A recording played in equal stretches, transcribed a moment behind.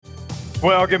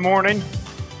Well, good morning.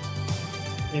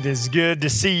 It is good to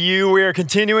see you. We are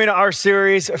continuing our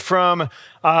series from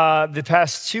the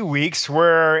past 2 weeks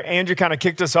where Andrew kind of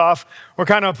kicked us off. We're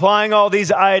kind of applying all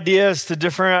these ideas to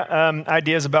different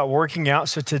ideas about working out.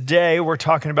 So today we're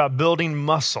talking about building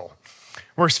muscle.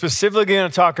 We're specifically going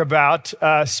to talk about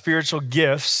spiritual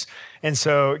gifts. And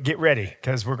so get ready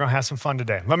because we're going to have some fun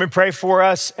today. Let me pray for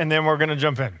us and then we're going to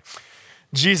jump in.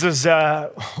 Jesus,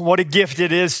 what a gift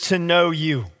it is to know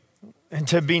you and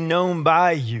to be known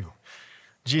by you.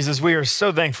 Jesus, we are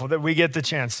so thankful that we get the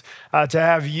chance to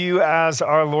have you as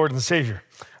our Lord and Savior.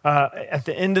 At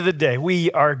the end of the day,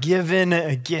 we are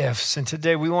given gifts, and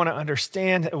today we want to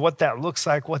understand what that looks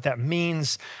like, what that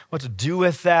means, what to do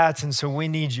with that, and so we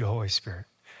need you, Holy Spirit.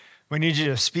 We need you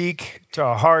to speak to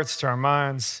our hearts, to our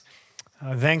minds.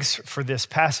 Thanks for this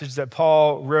passage that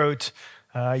Paul wrote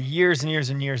years and years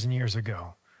and years and years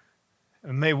ago.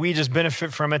 And may we just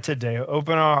benefit from it today.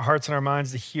 Open our hearts and our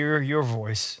minds to hear your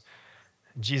voice.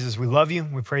 Jesus, we love you.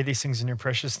 We pray these things in your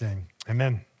precious name.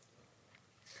 Amen.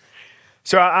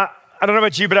 So I don't know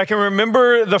about you, but I can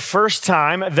remember the first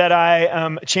time that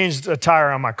I changed a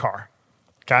tire on my car.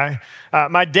 Okay.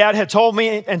 My dad had told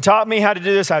me and taught me how to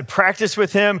do this. I'd practiced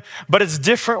with him, but it's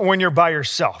different when you're by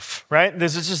yourself, right?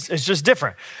 It's just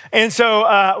different. And so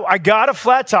I got a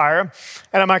flat tire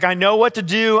and I'm like, I know what to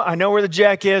do. I know where the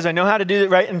jack is. I know how to do it,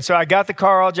 right? And so I got the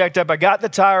car all jacked up. I got the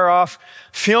tire off,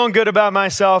 feeling good about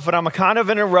myself, but I'm kind of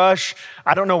in a rush.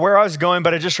 I don't know where I was going,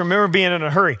 but I just remember being in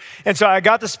a hurry. And so I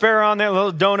got the spare on there, a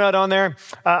little donut on there.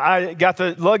 I got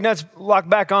the lug nuts locked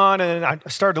back on and I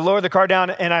started to lower the car down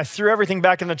and I threw everything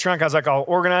back in the trunk. I was like, I'll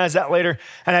organize that later.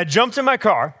 And I jumped in my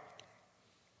car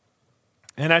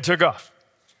and I took off.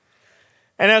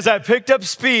 And as I picked up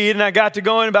speed and I got to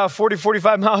going about 40,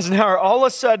 45 miles an hour, all of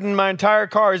a sudden my entire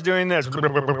car is doing this.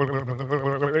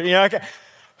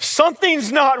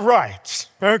 Something's not right,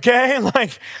 okay?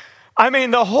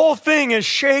 The whole thing is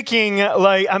shaking.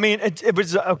 It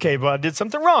was, okay, well, I did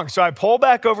something wrong. So I pull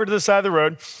back over to the side of the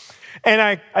road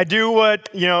and I do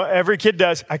what, every kid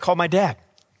does. I call my dad.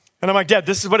 And I'm like, Dad,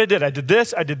 this is what I did. I did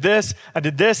this, I did this, I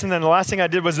did this, and then the last thing I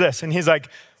did was this. And he's like,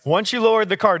 once you lowered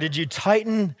the car, did you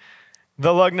tighten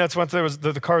the lug nuts once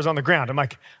the car was on the ground? I'm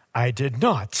like, I did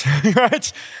not,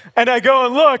 right? And I go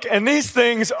and look, and these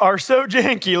things are so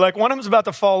janky. Like one of them's about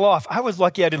to fall off. I was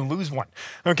lucky I didn't lose one,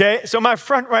 okay? So my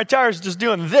front right tire is just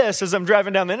doing this as I'm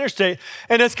driving down the interstate,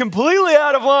 and it's completely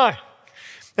out of line.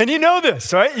 And you know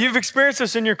this, right? You've experienced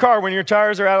this in your car when your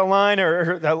tires are out of line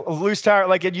or a loose tire.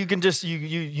 You can just,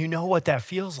 you know what that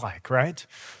feels like, right?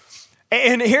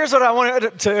 And here's what I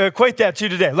wanted to equate that to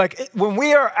today. When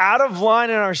we are out of line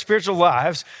in our spiritual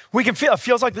lives, we can feel, it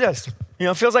feels like this.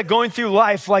 It feels like going through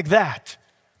life like that.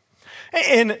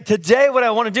 And today what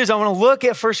I want to do is I want to look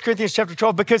at 1 Corinthians chapter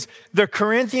 12 because the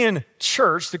Corinthian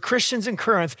church, the Christians in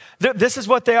Corinth, this is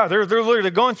what they are. They're literally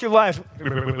going through life,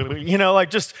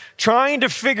 just trying to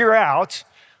figure out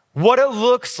what it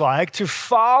looks like to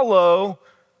follow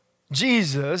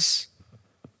Jesus,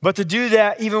 but to do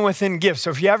that even within gifts. So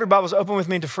if you have your Bibles, open with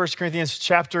me to 1 Corinthians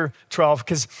chapter 12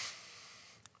 because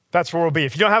that's where we'll be.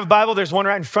 If you don't have a Bible, there's one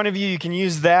right in front of you. You can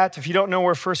use that. If you don't know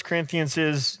where 1 Corinthians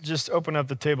is, just open up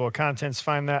the table of contents,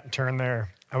 find that, and turn there.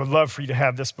 I would love for you to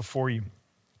have this before you.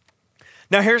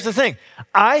 Now, here's the thing.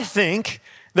 I think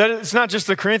that it's not just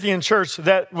the Corinthian church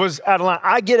that was out of line.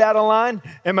 I get out of line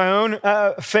in my own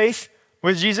faith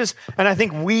with Jesus, and I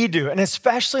think we do, and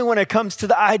especially when it comes to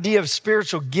the idea of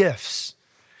spiritual gifts.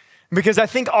 Because I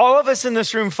think all of us in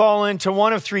this room fall into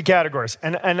one of three categories.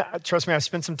 And trust me, I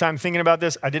spent some time thinking about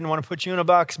this. I didn't want to put you in a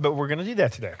box, but we're going to do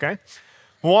that today, okay?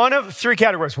 One of three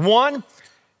categories. One,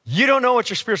 you don't know what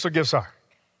your spiritual gifts are.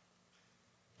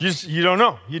 You don't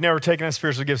know. You've never taken a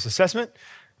spiritual gifts assessment.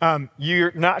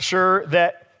 You're not sure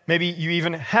that maybe you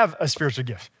even have a spiritual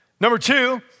gift. Number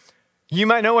two, you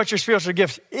might know what your spiritual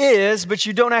gift is, but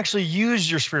you don't actually use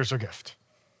your spiritual gift.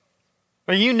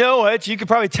 You know it. You could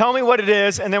probably tell me what it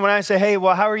is. And then when I say, hey,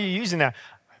 well, how are you using that?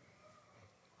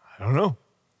 I don't know.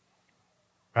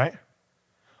 Right?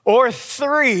 Or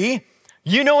three,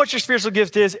 you know what your spiritual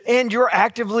gift is and you're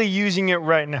actively using it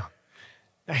right now.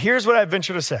 Now, here's what I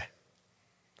venture to say.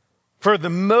 For the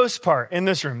most part in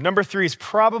this room, number three is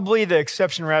probably the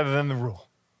exception rather than the rule.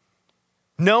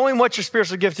 Knowing what your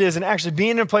spiritual gift is and actually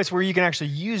being in a place where you can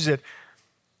actually use it,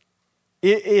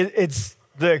 it's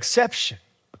the exception.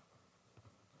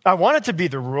 I want it to be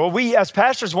the rule. We as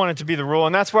pastors want it to be the rule,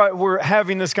 and that's why we're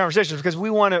having this conversation, because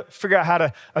we want to figure out how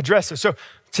to address this. So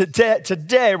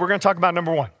today we're going to talk about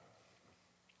number one.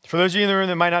 For those of you in the room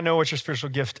that might not know what your spiritual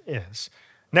gift is.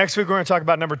 Next week, we're going to talk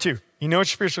about number two. You know what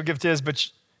your spiritual gift is, but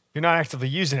you're not actively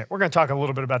using it. We're going to talk a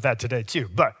little bit about that today too,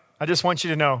 but I just want you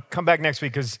to know, come back next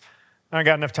week because I don't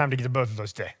got enough time to get to both of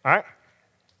those today, all right?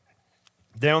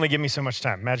 They only give me so much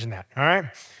time. Imagine that, all right?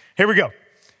 Here we go.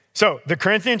 So the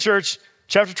Corinthian church,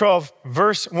 chapter 12,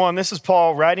 verse 1, this is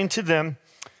Paul writing to them,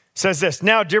 says this,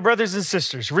 "Now, dear brothers and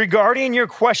sisters, regarding your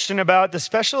question about the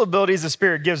special abilities the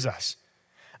Spirit gives us,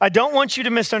 I don't want you to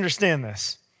misunderstand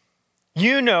this.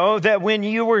 You know that when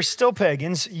you were still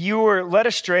pagans, you were led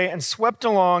astray and swept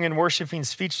along in worshiping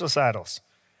speechless idols.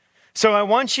 So I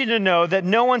want you to know that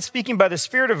no one speaking by the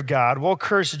Spirit of God will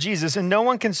curse Jesus, and no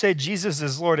one can say Jesus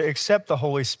is Lord except the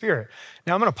Holy Spirit."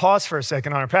 Now, I'm going to pause for a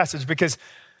second on our passage because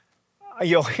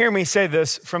you'll hear me say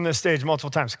this from this stage multiple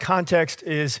times. Context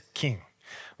is king.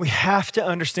 We have to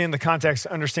understand the context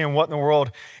to understand what in the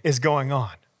world is going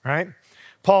on, right?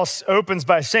 Paul opens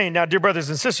by saying, "Now, dear brothers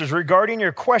and sisters, regarding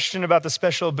your question about the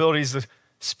special abilities the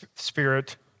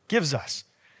Spirit gives us."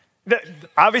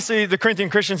 Obviously, the Corinthian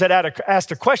Christians had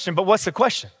asked a question, but what's the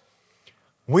question?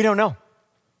 We don't know.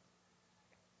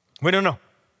 We don't know.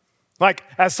 Like,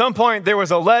 at some point, there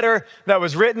was a letter that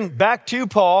was written back to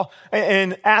Paul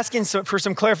and asking for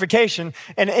some clarification,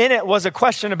 and in it was a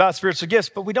question about spiritual gifts,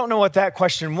 but we don't know what that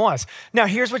question was. Now,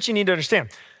 here's what you need to understand.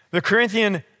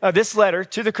 This letter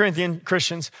to the Corinthian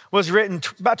Christians was written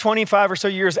about 25 or so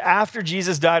years after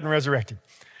Jesus died and resurrected.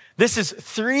 This is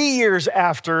 3 years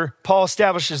after Paul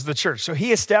establishes the church. So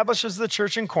he establishes the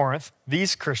church in Corinth,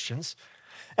 these Christians,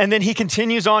 and then he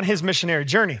continues on his missionary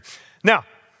journey. Now,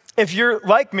 if you're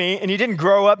like me and you didn't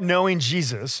grow up knowing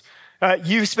Jesus,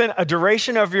 you spent a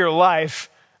duration of your life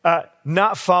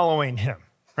not following him,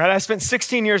 right? I spent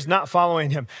 16 years not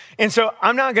following him. And so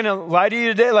I'm not gonna lie to you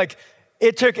today, like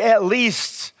it took at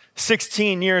least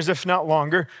 16 years, if not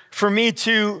longer, for me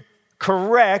to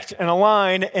correct and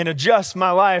align and adjust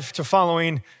my life to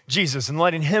following Jesus and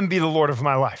letting him be the Lord of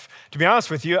my life. To be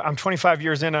honest with you, I'm 25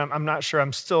 years in, I'm not sure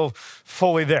I'm still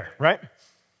fully there, right?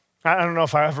 I don't know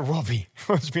if I ever will be,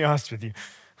 let's be honest with you.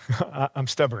 I'm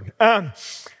stubborn,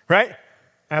 right?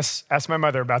 Ask my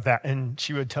mother about that, and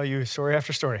she would tell you story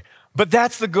after story. But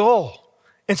that's the goal.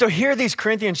 And so here are these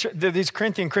Corinthian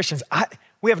Christians.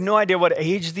 We have no idea what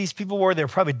age these people were. They're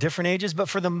probably different ages, but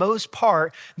for the most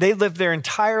part, they lived their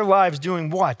entire lives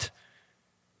doing what?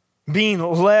 Being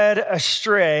led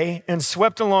astray and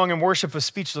swept along in worship of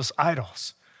speechless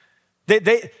idols.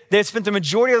 They had spent the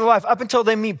majority of their life, up until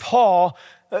they meet Paul,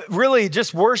 really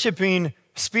just worshiping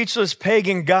speechless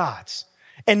pagan gods.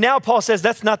 And now Paul says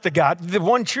that's not the God. The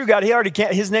one true God, he already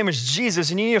can't, his name is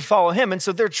Jesus, and you need to follow him. And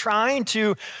so they're trying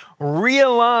to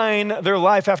realign their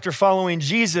life after following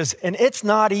Jesus, and it's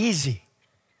not easy.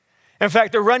 In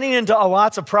fact, they're running into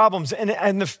lots of problems.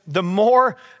 And the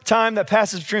more time that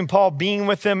passes between Paul being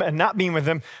with them and not being with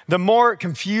them, the more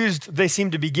confused they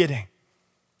seem to be getting.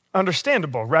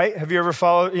 Understandable, right? Have you ever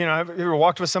have you ever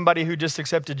walked with somebody who just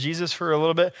accepted Jesus for a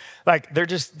little bit? Like,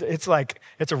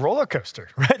 it's a roller coaster,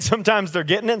 right? Sometimes they're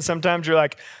getting it, and sometimes you're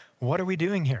like, what are we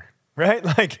doing here, right?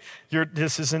 Like,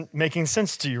 this isn't making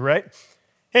sense to you, right?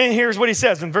 And here's what he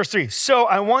says in verse 3. "So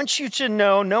I want you to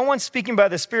know, no one speaking by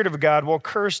the Spirit of God will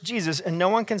curse Jesus, and no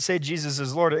one can say Jesus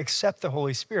is Lord except the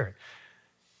Holy Spirit."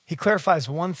 He clarifies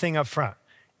one thing up front.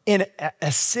 In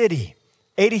a city,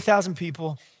 80,000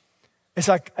 people,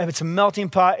 it's a melting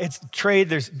pot. It's trade.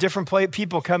 There's different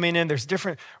people coming in. There's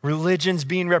different religions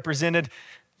being represented.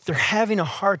 They're having a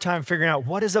hard time figuring out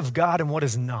what is of God and what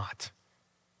is not.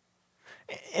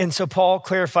 And so Paul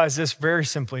clarifies this very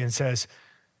simply and says,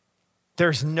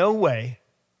 there's no way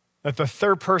that the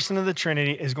third person of the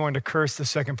Trinity is going to curse the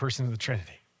second person of the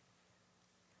Trinity.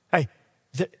 Hey,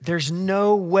 there's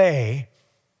no way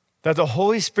that the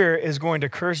Holy Spirit is going to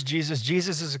curse Jesus.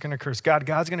 Jesus is going to curse God.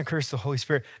 God's going to curse the Holy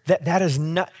Spirit. That is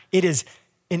not, it is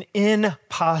an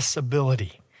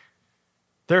impossibility.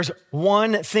 There's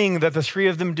one thing that the three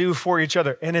of them do for each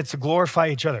other, and it's to glorify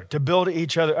each other, to build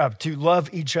each other up, to love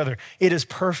each other. It is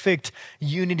perfect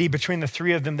unity between the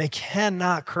three of them. They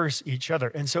cannot curse each other.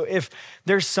 And so if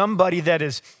there's somebody that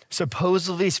is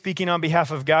supposedly speaking on behalf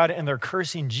of God and they're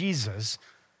cursing Jesus,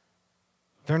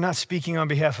 they're not speaking on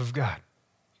behalf of God.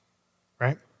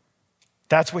 Right?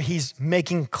 That's what he's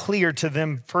making clear to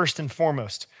them first and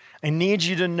foremost. I need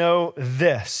you to know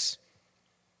this.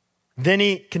 Then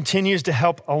he continues to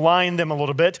help align them a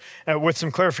little bit with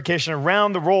some clarification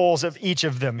around the roles of each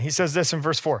of them. He says this in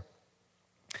verse 4.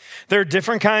 There are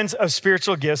different kinds of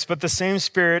spiritual gifts, but the same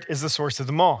Spirit is the source of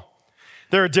them all.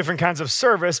 There are different kinds of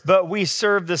service, but we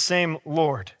serve the same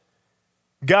Lord.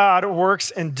 God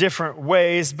works in different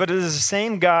ways, but it is the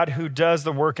same God who does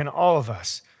the work in all of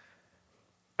us.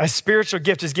 A spiritual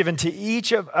gift is given to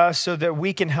each of us so that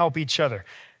we can help each other.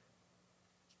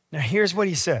 Now, here's what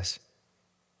he says.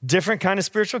 Different kind of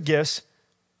spiritual gifts,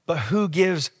 But who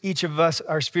gives each of us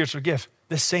our spiritual gift?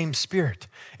 The same Spirit.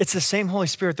 It's the same Holy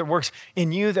Spirit that works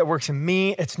in you, that works in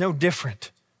me. It's no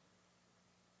different.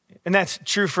 And that's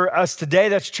true for us today.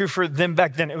 That's true for them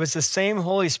back then. It was the same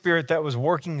Holy Spirit that was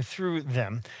working through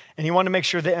them. And he wanted to make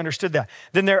sure they understood that.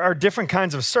 Then there are different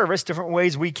kinds of service, different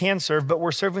ways we can serve, but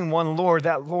we're serving one Lord.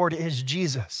 That Lord is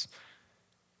Jesus.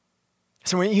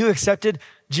 So when you accepted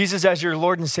Jesus as your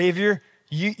Lord and Savior,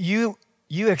 you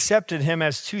accepted him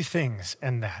as two things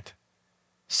in that.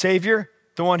 Savior,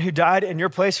 the one who died in your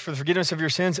place for the forgiveness of your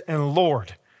sins, and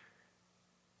Lord.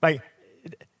 Like,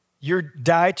 you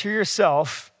die to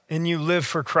yourself and you live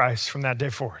for Christ from that day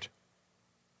forward.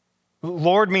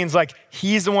 Lord means like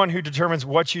he's the one who determines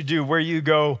what you do, where you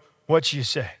go, what you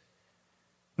say.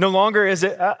 No longer is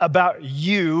it about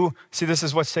you. See, this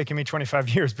is what's taken me 25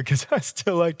 years because I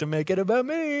still like to make it about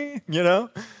me, you know?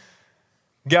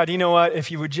 God, you know what?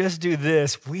 If you would just do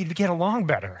this, we'd get along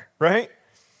better, right?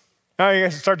 I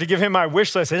start to give him my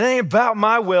wish list. It ain't about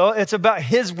my will, it's about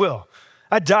his will.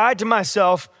 I died to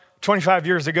myself 25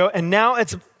 years ago, and now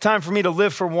it's time for me to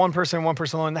live for one person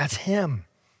alone, and that's him.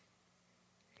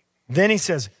 Then he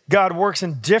says, God works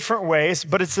in different ways,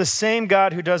 but it's the same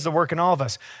God who does the work in all of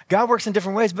us. God works in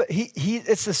different ways, but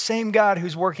it's the same God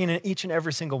who's working in each and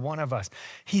every single one of us.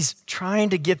 He's trying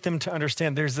to get them to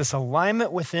understand there's this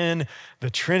alignment within the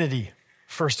Trinity,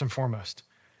 first and foremost.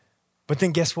 But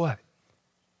then guess what?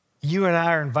 You and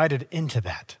I are invited into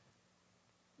that.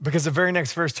 Because the very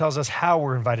next verse tells us how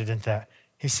we're invited into that.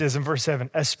 He says in verse 7,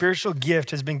 a spiritual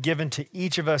gift has been given to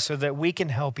each of us so that we can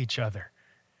help each other.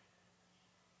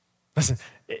 Listen,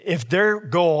 if their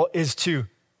goal is to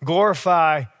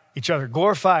glorify each other,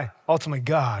 glorify ultimately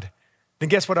God, then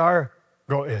guess what our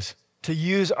goal is? To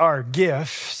use our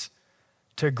gifts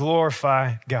to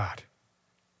glorify God.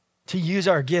 To use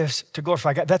our gifts to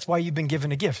glorify God. That's why you've been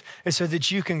given a gift. It's so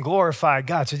that you can glorify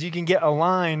God, so that you can get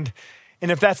aligned. And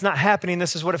if that's not happening,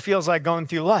 this is what it feels like going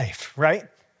through life, right?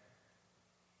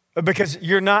 Because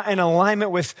you're not in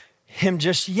alignment with him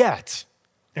just yet.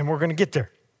 And we're going to get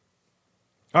there.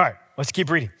 All right, let's keep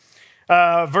reading.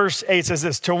 Verse 8 says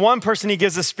this, to one person he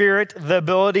gives the Spirit the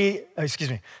ability,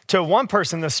 to one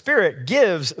person the Spirit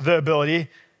gives the ability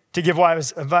to give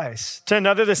wise advice. To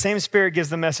another, the same Spirit gives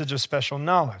the message of special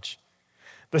knowledge.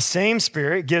 The same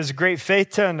Spirit gives great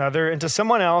faith to another, and to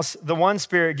someone else, the one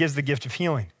Spirit gives the gift of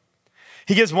healing.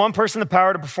 He gives one person the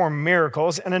power to perform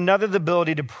miracles, and another the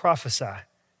ability to prophesy.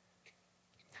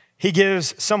 He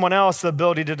gives someone else the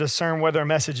ability to discern whether a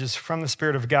message is from the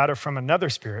Spirit of God or from another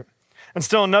spirit. And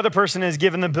still another person is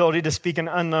given the ability to speak in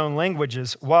unknown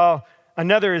languages, while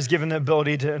another is given the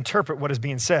ability to interpret what is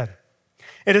being said.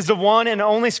 It is the one and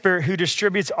only Spirit who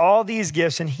distributes all these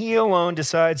gifts, and he alone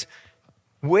decides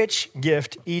which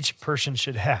gift each person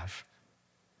should have.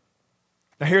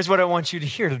 Now here's what I want you to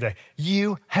hear today.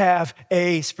 You have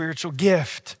a spiritual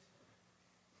gift.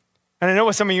 And I know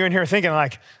what some of you in here are thinking,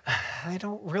 like, I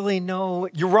don't really know.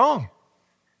 You're wrong.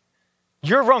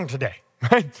 You're wrong today,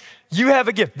 right? You have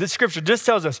a gift. This scripture just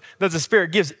tells us that the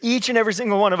Spirit gives each and every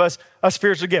single one of us a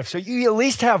spiritual gift. So you at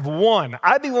least have one.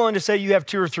 I'd be willing to say you have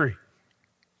two or three.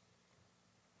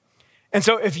 And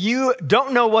so if you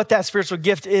don't know what that spiritual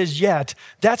gift is yet,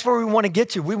 that's where we want to get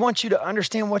to. We want you to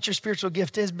understand what your spiritual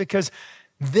gift is, because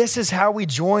this is how we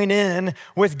join in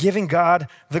with giving God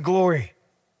the glory.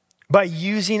 By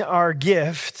using our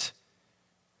gift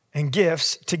and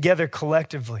gifts together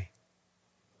collectively.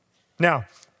 Now,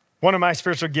 one of my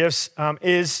spiritual gifts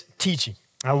is teaching.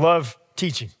 I love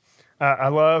teaching. I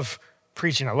love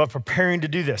preaching. I love preparing to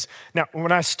do this. Now,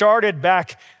 when I started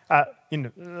back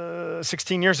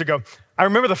 16 years ago, I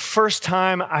remember the first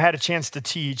time I had a chance to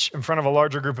teach in front of a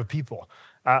larger group of people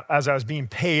as I was being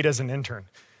paid as an intern.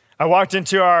 I walked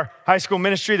into our high school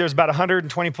ministry. There's about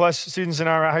 120 plus students in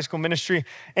our high school ministry.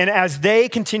 And as they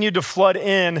continued to flood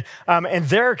in and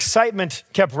their excitement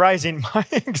kept rising, my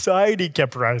anxiety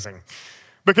kept rising.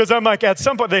 Because I'm like, at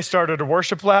some point they started a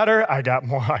worship ladder. I got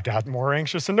more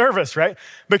anxious and nervous, right?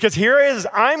 Because here is,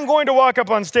 I'm going to walk up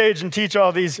on stage and teach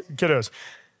all these kiddos.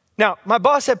 Now, my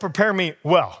boss had prepared me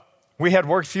well. We had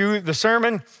worked through the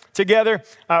sermon together.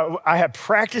 I had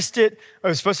practiced it. It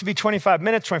was supposed to be 25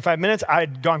 minutes. I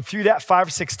had gone through that 5 or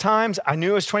 6 times. I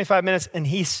knew it was 25 minutes. And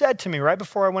he said to me right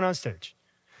before I went on stage,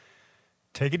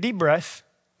 take a deep breath,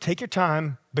 take your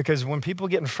time, because when people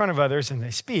get in front of others and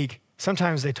they speak,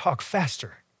 sometimes they talk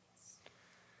faster.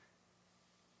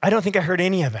 I don't think I heard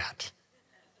any of that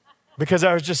because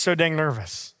I was just so dang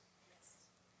nervous.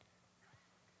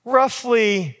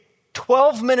 Roughly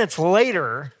 12 minutes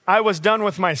later, I was done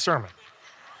with my sermon.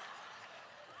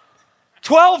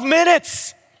 12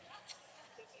 minutes!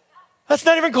 That's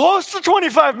not even close to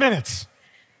 25 minutes.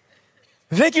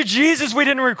 Thank you, Jesus, we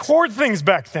didn't record things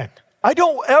back then. I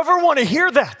don't ever want to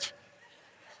hear that.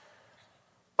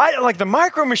 Like the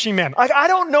Micro Machine Man, I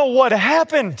don't know what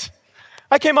happened.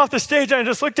 I came off the stage and I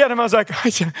just looked at him. I was like,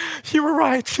 you were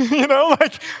right.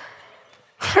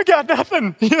 I got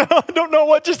nothing. I don't know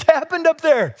what just happened up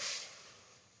there.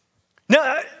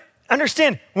 Now,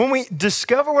 understand, when we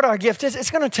discover what our gift is,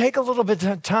 it's going to take a little bit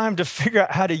of time to figure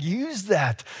out how to use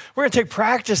that. We're going to take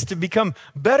practice to become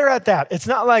better at that. It's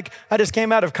not like I just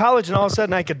came out of college and all of a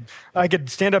sudden I could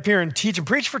stand up here and teach and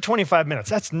preach for 25 minutes.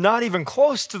 That's not even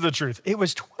close to the truth. It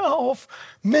was 12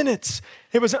 minutes.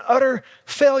 It was an utter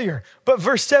failure. But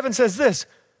verse 7 says this,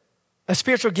 a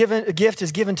spiritual gift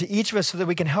is given to each of us so that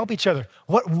we can help each other.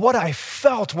 What I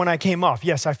felt when I came off,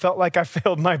 yes, I felt like I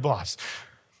failed my boss.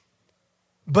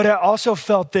 But I also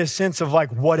felt this sense of like,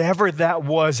 whatever that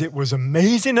was, it was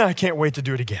amazing and I can't wait to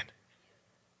do it again.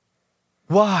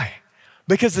 Why?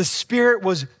 Because the Spirit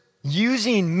was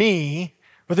using me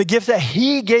with the gift that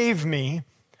He gave me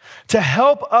to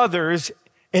help others.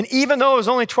 And even though it was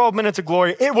only 12 minutes of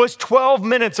glory, it was 12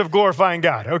 minutes of glorifying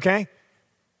God, okay?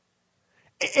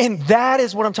 And that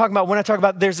is what I'm talking about when I talk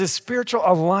about there's this spiritual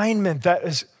alignment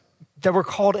that we're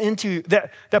called into,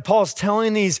 that Paul's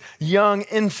telling these young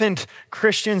infant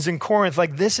Christians in Corinth,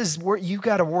 like this is where you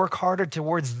got to work harder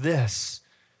towards this.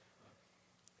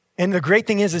 And the great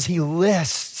thing is he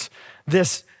lists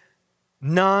this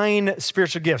 9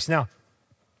 spiritual gifts. Now,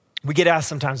 we get asked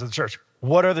sometimes at the church,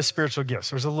 what are the spiritual gifts?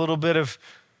 There's a little bit of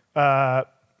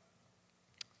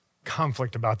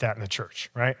conflict about that in the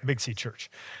church, right? Big C church.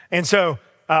 And so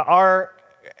our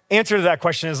answer to that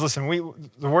question is, listen,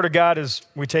 the Word of God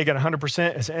we take it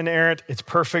 100%. It's inerrant. It's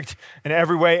perfect in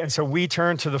every way. And so we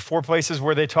turn to the 4 places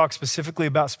where they talk specifically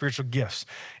about spiritual gifts.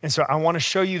 And so I want to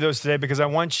show you those today because I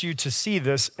want you to see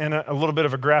this in a little bit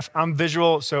of a graph. I'm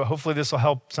visual, so hopefully this will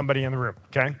help somebody in the room,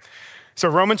 okay? So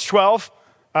Romans 12,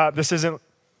 this is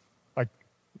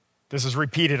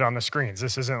repeated on the screens.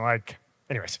 This isn't like,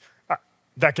 anyways,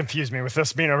 that confused me with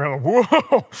this being around.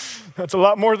 Whoa, that's a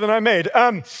lot more than I made.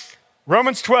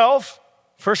 Romans 12,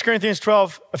 1 Corinthians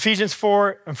 12, Ephesians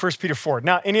 4, and 1 Peter 4.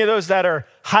 Now, any of those that are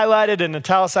highlighted and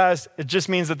italicized, it just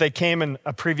means that they came in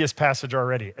a previous passage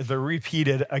already. They're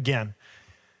repeated again.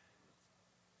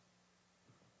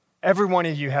 Every one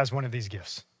of you has one of these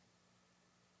gifts.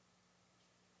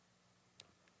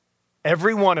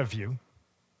 Every one of you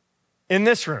in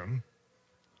this room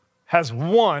has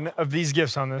one of these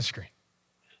gifts on the screen.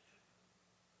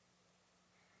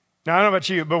 Now, I don't know about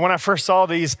you, but when I first saw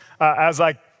these as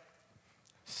like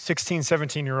 16,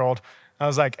 17-year-old, I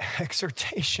was like,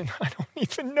 exhortation, I don't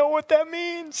even know what that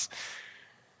means.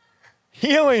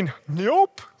 Healing,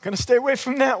 nope, gonna stay away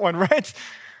from that one, right?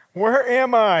 Where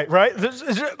am I, right?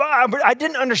 But I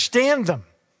didn't understand them.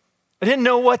 I didn't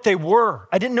know what they were.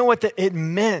 I didn't know what it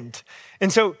meant.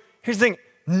 And so here's the thing,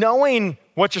 knowing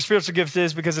what your spiritual gift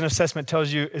is because an assessment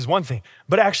tells you is one thing,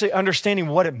 but actually understanding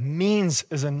what it means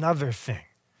is another thing.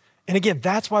 And again,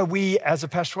 that's why we as a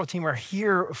pastoral team are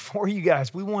here for you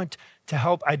guys. We want to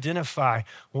help identify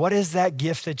what is that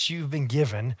gift that you've been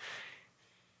given,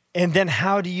 and then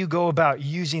how do you go about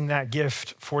using that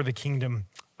gift for the kingdom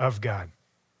of God.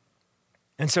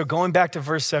 And so going back to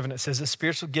verse 7, it says, a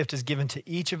spiritual gift is given to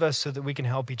each of us so that we can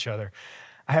help each other.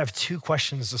 I have 2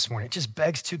 questions this morning. It just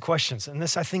begs 2 questions. And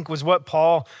this, I think, was what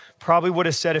Paul probably would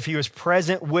have said if he was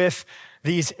present with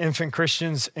these infant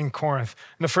Christians in Corinth.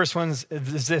 And the first one is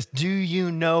this: do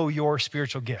you know your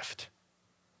spiritual gift?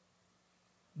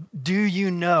 Do you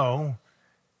know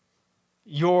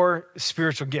your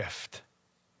spiritual gift?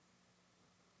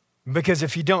 Because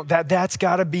if you don't, that's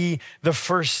got to be the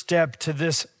first step to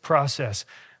this process.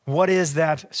 What is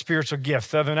that spiritual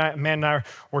gift? The other night, Amanda and I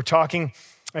were talking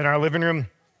in our living room,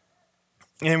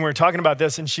 and we were talking about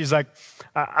this, and she's like,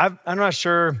 I'm not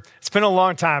sure. It's been a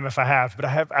long time if I have, but I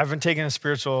haven't taken a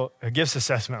spiritual gifts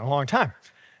assessment in a long time.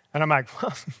 And I'm like,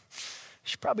 well, you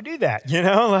should probably do that,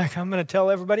 Like, I'm going to tell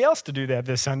everybody else to do that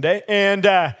this Sunday. And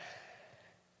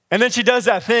then she does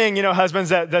that thing, husbands,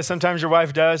 that sometimes your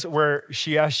wife does, where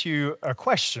she asks you a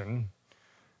question.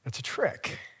 That's a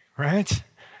trick, right?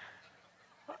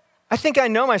 I think I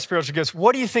know my spiritual gifts.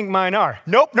 What do you think mine are?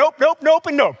 Nope,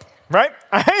 and nope. Right?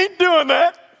 I ain't doing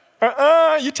that.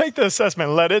 You take the assessment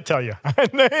and let it tell you. I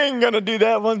ain't gonna do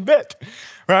that one bit,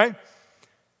 right?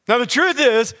 Now, the truth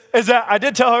is that I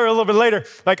did tell her a little bit later,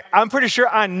 like, I'm pretty sure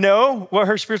I know what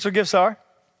her spiritual gifts are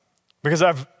because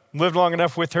I've lived long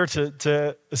enough with her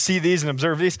to see these and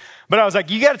observe these. But I was like,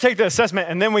 you gotta take the assessment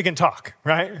and then we can talk,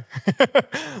 right?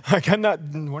 Like, we're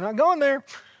not going there.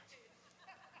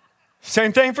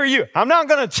 Same thing for you. I'm not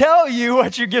going to tell you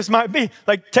what your gifts might be.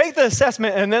 Like, take the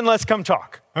assessment and then let's come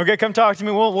talk. Okay, come talk to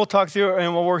me. We'll talk through it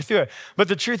and we'll work through it. But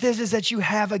the truth is that you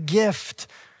have a gift.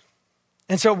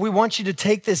 And so we want you to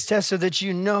take this test so that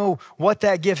you know what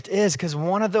that gift is, because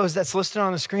one of those that's listed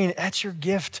on the screen, that's your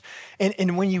gift.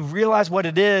 And when you realize what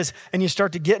it is and you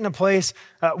start to get in a place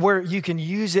where you can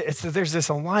use it, it's that there's this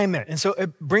alignment. And so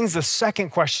it brings the second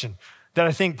question that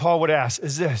I think Paul would ask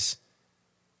is this: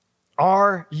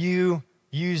 are you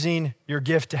using your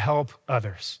gift to help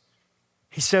others?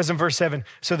 He says in verse 7,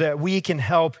 so that we can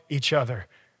help each other.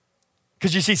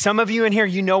 Because you see, some of you in here,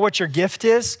 you know what your gift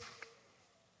is,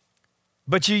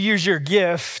 but you use your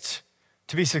gift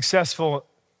to be successful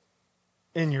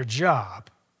in your job.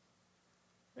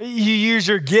 You use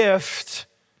your gift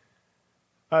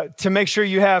to make sure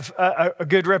you have a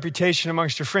good reputation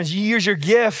amongst your friends. You use your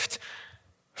gift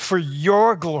for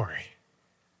your glory,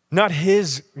 not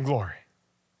his glory.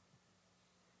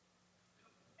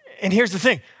 And here's the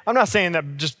thing. I'm not saying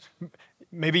that just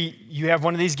maybe you have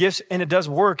one of these gifts and it does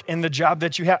work in the job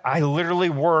that you have. I literally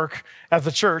work at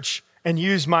the church and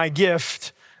use my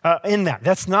gift in that.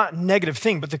 That's not a negative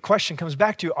thing, but the question comes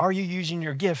back to, are you using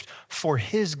your gift for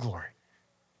his glory?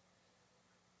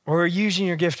 Or are you using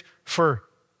your gift for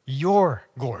your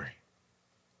glory?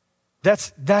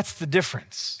 That's the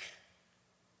difference.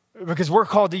 Because we're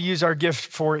called to use our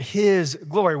gift for his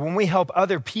glory. When we help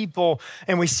other people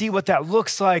and we see what that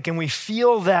looks like and we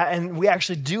feel that and we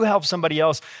actually do help somebody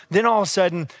else, then all of a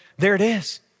sudden, there it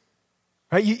is.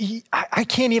 Right? I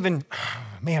can't even,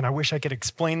 man, I wish I could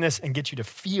explain this and get you to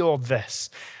feel this.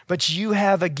 But you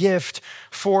have a gift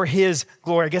for his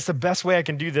glory. I guess the best way I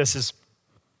can do this is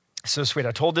so sweet.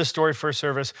 I told this story first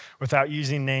service without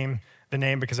using the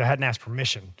name because I hadn't asked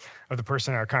permission of the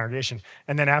person in our congregation.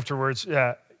 And then afterwards,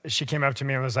 she came up to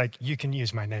me and was like, you can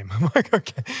use my name. I'm like,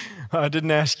 okay. I didn't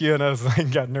ask you, and I was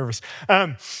like, got nervous.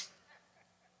 Now,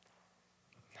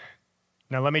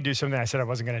 let me do something I said I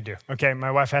wasn't going to do. Okay,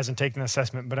 my wife hasn't taken the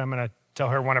assessment, but I'm going to tell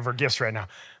her one of her gifts right now.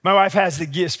 My wife has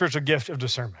the spiritual gift of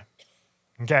discernment.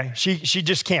 Okay, she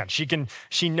just can't.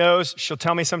 She knows, she'll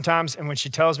tell me sometimes, and when she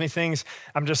tells me things,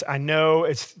 I know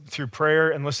it's through prayer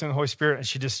and listening to the Holy Spirit, and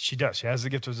she does. She has the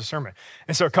gift of discernment.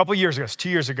 And so a couple years ago, 2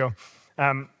 years ago,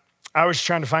 I was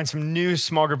trying to find some new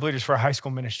small group leaders for our high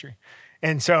school ministry.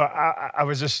 And so I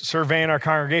was just surveying our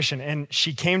congregation, and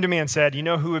she came to me and said, you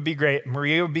know who would be great?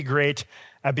 Maria would be great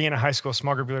at being a high school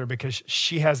small group leader because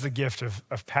she has the gift of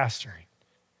pastoring.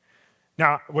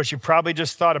 Now, what you probably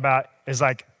just thought about is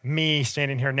like me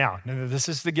standing here now. No, this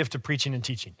is the gift of preaching and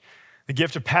teaching. The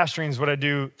gift of pastoring is what I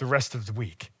do the rest of the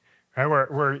week, right?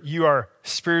 Where you are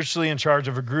spiritually in charge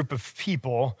of a group of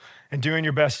people and doing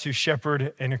your best to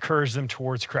shepherd and encourage them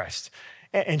towards Christ.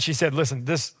 And she said, listen,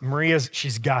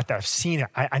 she's got that. I've seen it.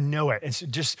 I know it. And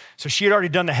so she had already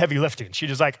done the heavy lifting. She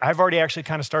was like, I've already actually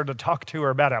kind of started to talk to her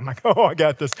about it. I'm like, oh, I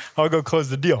got this. I'll go close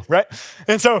the deal, right?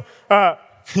 And so,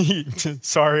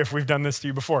 sorry if we've done this to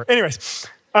you before. Anyways,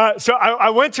 so I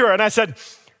went to her and I said,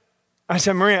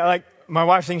 Maria, like my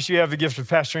wife thinks you have the gift of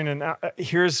pastoring, and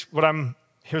here's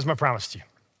my promise to you.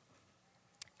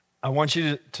 I want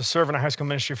you to serve in a high school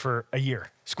ministry for a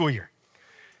year, school year.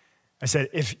 I said,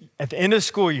 if at the end of the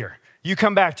school year, you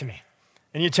come back to me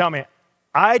and you tell me,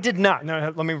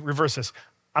 no, let me reverse this.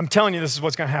 I'm telling you this is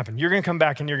what's going to happen. You're going to come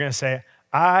back and you're going to say,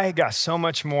 I got so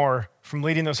much more from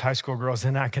leading those high school girls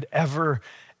than I could ever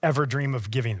dream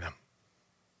of giving them.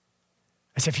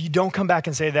 I said, if you don't come back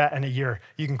and say that in a year,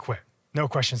 you can quit. No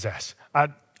questions asked.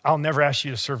 I'll never ask you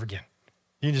to serve again.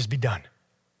 You can just be done.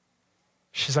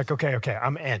 She's like, okay,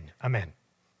 I'm in.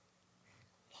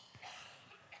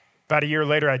 About a year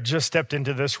later, I just stepped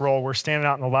into this role. We're standing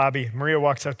out in the lobby. Maria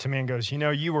walks up to me and goes,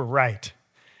 you were right.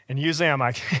 And usually I'm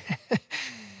like,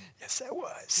 yes, I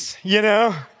was,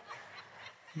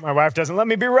 My wife doesn't let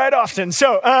me be right often.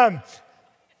 So,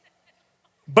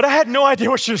 but I had no idea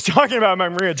what she was talking about. I'm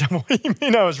like, Maria, what do you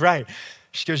mean I was right?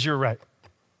 She goes, you're right.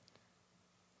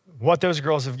 What those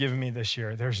girls have given me this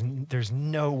year, there's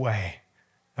no way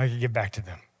I could get back to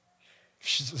them.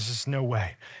 There's just no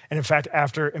way. And in fact,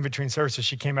 after in between services,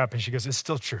 she came up and she goes, it's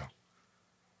still true.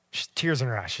 She's tears in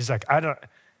her eyes. She's like,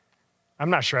 I'm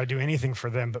not sure I do anything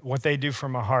for them, but what they do for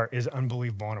my heart is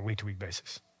unbelievable on a week-to-week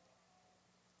basis.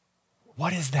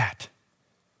 What is that?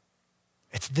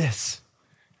 It's this.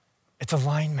 It's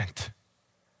alignment.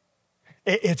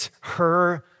 It's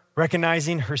her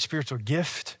recognizing her spiritual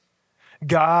gift,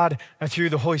 God, through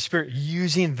the Holy Spirit,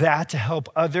 using that to help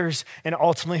others, and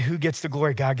ultimately, who gets the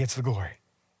glory? God gets the glory.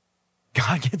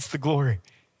 God gets the glory.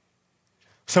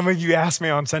 Some of you ask me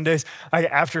on Sundays,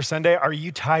 after Sunday, are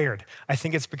you tired? I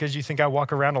think it's because you think I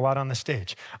walk around a lot on the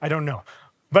stage. I don't know.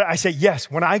 But I say,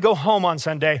 yes, when I go home on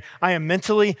Sunday, I am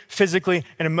mentally, physically,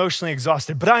 and emotionally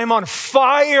exhausted, but I am on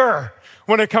fire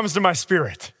when it comes to my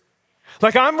spirit.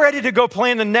 Like I'm ready to go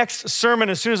plan the next sermon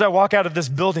as soon as I walk out of this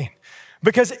building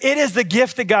because it is the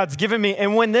gift that God's given me.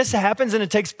 And when this happens and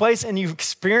it takes place and you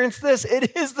experience this,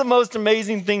 it is the most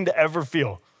amazing thing to ever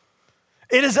feel.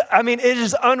 It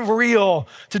is unreal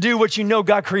to do what you know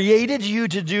God created you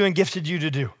to do and gifted you to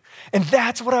do. And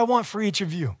that's what I want for each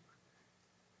of you.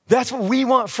 That's what we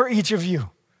want for each of you.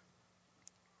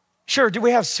 Sure, do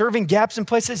we have serving gaps in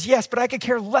places? Yes, but I could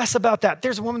care less about that.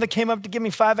 There's a woman that came up to give me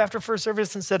 5 after first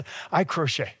service and said, I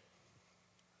crochet.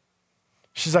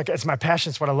 She's like, it's my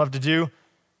passion, it's what I love to do.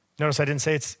 Notice I didn't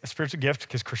say it's a spiritual gift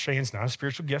because crocheting is not a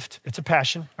spiritual gift. It's a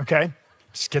passion, okay?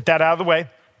 Just get that out of the way.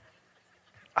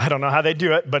 I don't know how they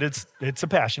do it, but it's a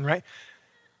passion, right?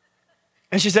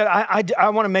 And she said, I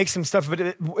want to make some stuff, but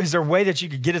is there a way that you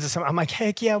could get it to someone? I'm like,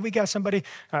 heck yeah, we got somebody.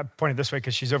 I pointed this way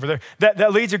because she's over there.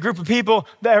 That leads a group of people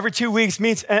that every 2 weeks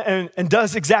meets and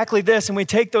does exactly this. And we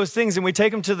take those things and we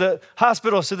take them to the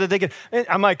hospital so that they can. And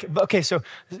I'm like, okay, so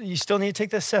you still need to take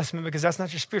the assessment because that's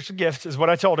not your spiritual gift, is what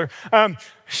I told her.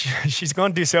 She's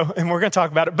going to do so, and we're going to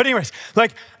talk about it. But anyways,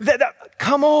 like,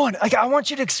 come on. Like, I want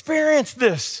you to experience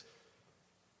this.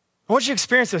 I want you to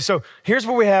experience this. So here's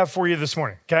what we have for you this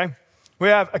morning, okay? We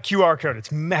have a QR code.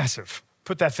 It's massive.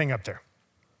 Put that thing up there.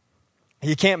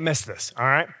 You can't miss this, all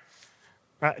right?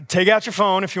 Take out your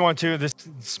phone if you want to. This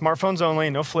smartphones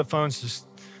only, no flip phones. Just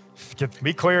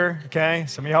be clear, okay?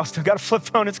 Some of y'all still got a flip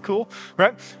phone. It's cool,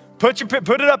 right? Put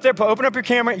it up there. Open up your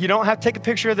camera. You don't have to take a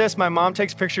picture of this. My mom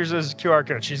takes pictures as QR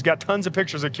codes. She's got tons of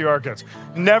pictures of QR codes.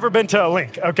 Never been to a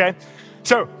link, okay?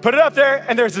 So put it up there,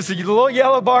 and there's this little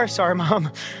yellow bar. Sorry,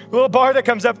 Mom. Little bar that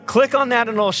comes up. Click on that,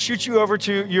 and it'll shoot you over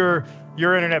to your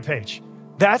internet page.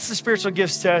 That's the spiritual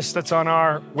gifts test that's on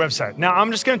our website. Now,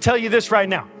 I'm just going to tell you this right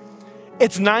now.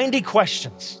 It's 90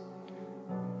 questions.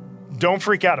 Don't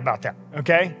freak out about that,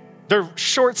 okay? They're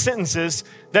short sentences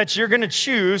that you're going to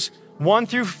choose 1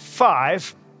 through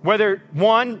 5, whether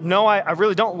 1, no, I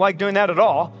really don't like doing that at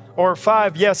all, or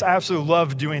 5, yes, I absolutely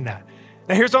love doing that.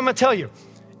 Now, here's what I'm going to tell you.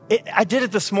 I did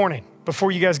it this morning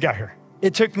before you guys got here.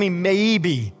 It took me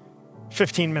maybe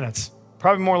 15 minutes,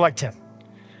 probably more like 10.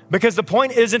 Because the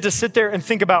point isn't to sit there and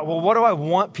think about, well, what do I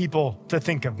want people to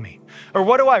think of me? Or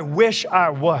what do I wish I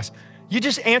was? You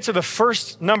just answer the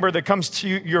first number that comes to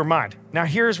your mind. Now,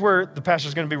 here's where the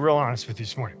pastor's gonna be real honest with you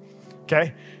this morning,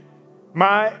 okay?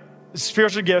 My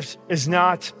spiritual gift is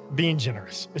not being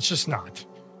generous. It's just not,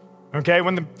 okay?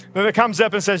 When it comes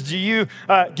up and says, do you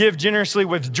give generously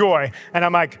with joy? And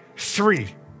I'm like,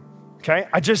 3, okay?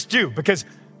 I just do, because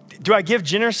do I give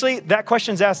generously? That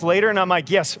question's asked later, and I'm like,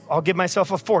 yes, I'll give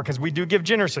myself a 4 because we do give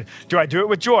generously. Do I do it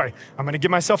with joy? I'm going to give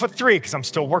myself a 3 because I'm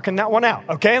still working that one out,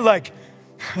 okay? Like,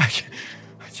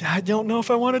 I don't know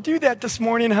if I want to do that this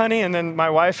morning, honey. And then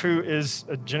my wife, who is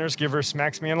a generous giver,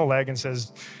 smacks me on the leg and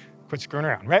says, quit screwing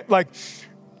around, right? Like,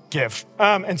 give.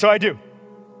 And so I do.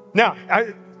 Now,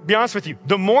 I'll be honest with you.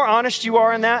 The more honest you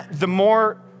are in that, the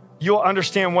more you'll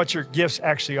understand what your gifts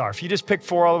actually are. If you just pick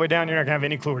 4 all the way down, you're not going to have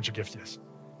any clue what your gift is.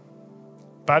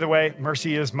 By the way,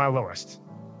 mercy is my lowest.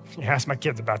 You ask my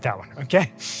kids about that one,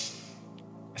 okay?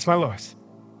 It's my lowest.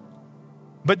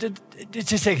 But it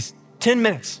just takes 10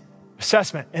 minutes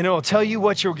assessment, and it will tell you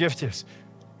what your gift is.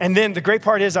 And then the great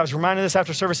part is, I was reminded of this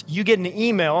after service, you get an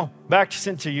email back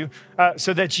sent to you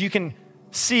so that you can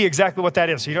see exactly what that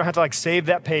is. So you don't have to like save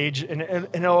that page, and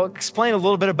it'll explain a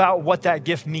little bit about what that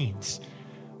gift means.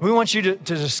 We want you to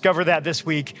discover that this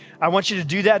week. I want you to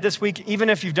do that this week. Even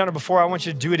if you've done it before, I want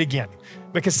you to do it again.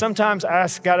 Because sometimes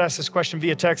God asks this question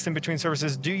via text in between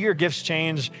services, do your gifts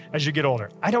change as you get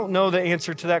older? I don't know the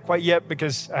answer to that quite yet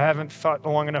because I haven't thought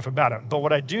long enough about it. But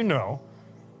what I do know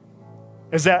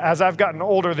is that as I've gotten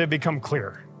older, they become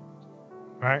clearer,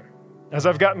 right? As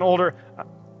I've gotten older,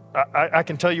 I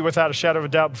can tell you without a shadow of a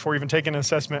doubt before even taking an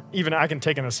assessment, even I can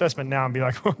take an assessment now and be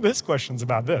like, well, this question's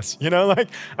about this, like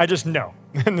I just know.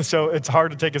 And so it's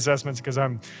hard to take assessments because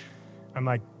I'm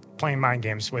like playing mind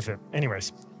games with it.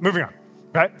 Anyways, moving on,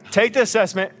 right? Take the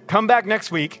assessment, come back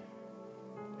next week,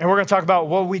 and we're gonna talk about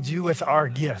what we do with our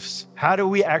gifts. How do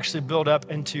we actually build up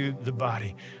into the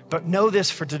body? But know this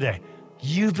for today,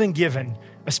 you've been given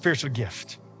a spiritual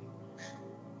gift.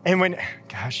 And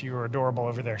gosh, you are adorable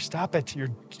over there. Stop it.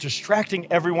 You're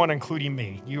distracting everyone, including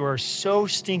me. You are so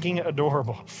stinking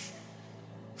adorable.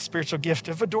 Spiritual gift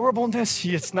of adorableness.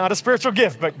 It's not a spiritual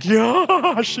gift, but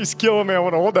gosh, she's killing me. I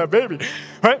want to hold that baby,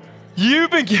 right?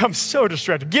 I'm so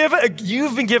distracted.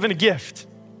 You've been given a gift.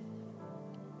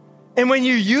 And when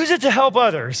you use it to help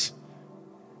others,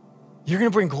 you're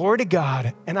going to bring glory to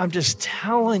God. And I'm just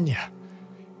telling you,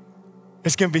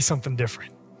 It's going to be something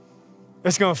different.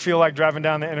 It's going to feel like driving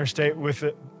down the interstate with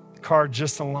the car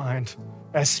just aligned,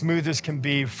 as smooth as can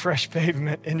be, fresh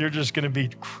pavement, and you're just going to be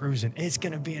cruising. It's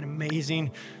going to be an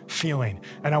amazing feeling,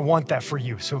 and I want that for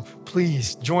you. So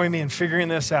please join me in figuring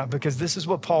this out, because this is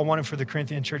what Paul wanted for the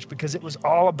Corinthian church, because it was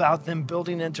all about them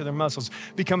building into their muscles,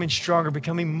 becoming stronger,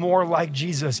 becoming more like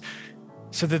Jesus,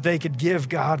 so that they could give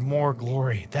God more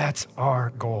glory. That's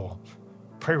our goal.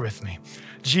 Pray with me.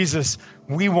 Jesus,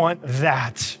 we want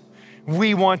that.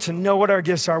 We want to know what our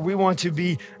gifts are. We want to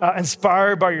be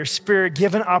inspired by your Spirit,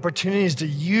 given opportunities to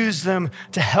use them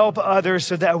to help others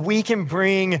so that we can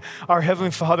bring our Heavenly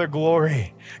Father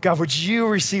glory. God, would you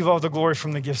receive all the glory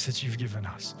from the gifts that you've given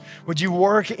us? Would you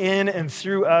work in and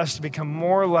through us to become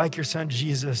more like your Son,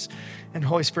 Jesus? And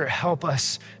Holy Spirit, help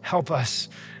us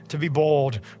to be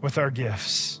bold with our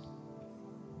gifts.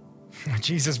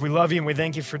 Jesus, we love you and we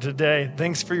thank you for today.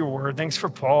 Thanks for your word. Thanks for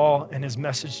Paul and his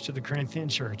message to the Corinthian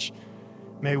church.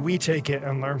 May we take it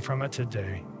and learn from it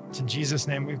today. It's in Jesus'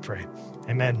 name we pray.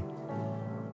 Amen.